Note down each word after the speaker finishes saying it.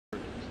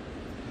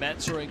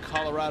Mets are in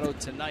Colorado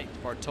tonight.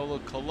 Bartolo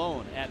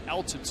Colon at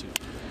altitude.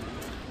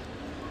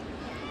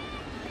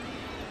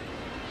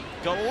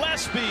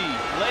 Gillespie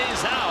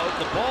lays out.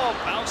 The ball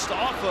bounced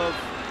off of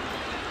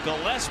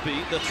Gillespie.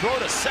 The throw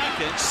to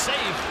second.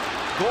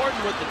 Safe.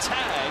 Gordon with the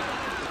tag.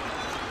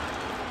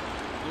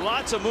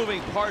 Lots of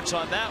moving parts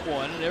on that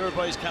one, and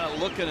everybody's kind of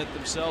looking at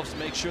themselves to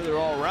make sure they're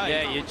all right.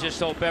 Yeah, you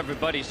just hope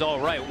everybody's all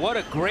right. What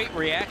a great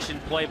reaction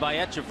play by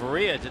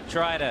Echeverria to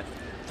try to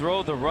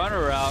throw the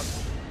runner out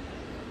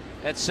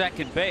at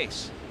second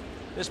base.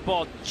 This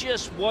ball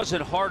just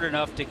wasn't hard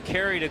enough to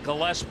carry to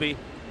Gillespie.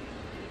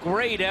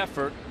 Great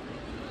effort.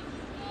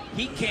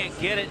 He can't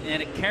get it,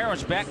 and it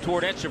caroms back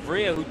toward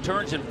Echeverria, who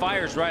turns and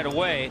fires right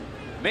away.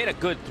 Made a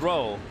good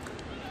throw,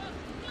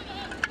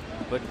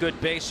 but good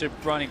base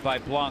running by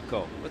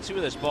Blanco. Let's see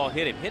where this ball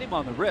hit him. Hit him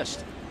on the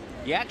wrist.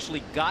 He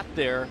actually got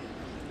there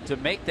to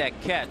make that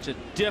catch. A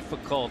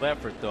difficult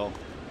effort, though.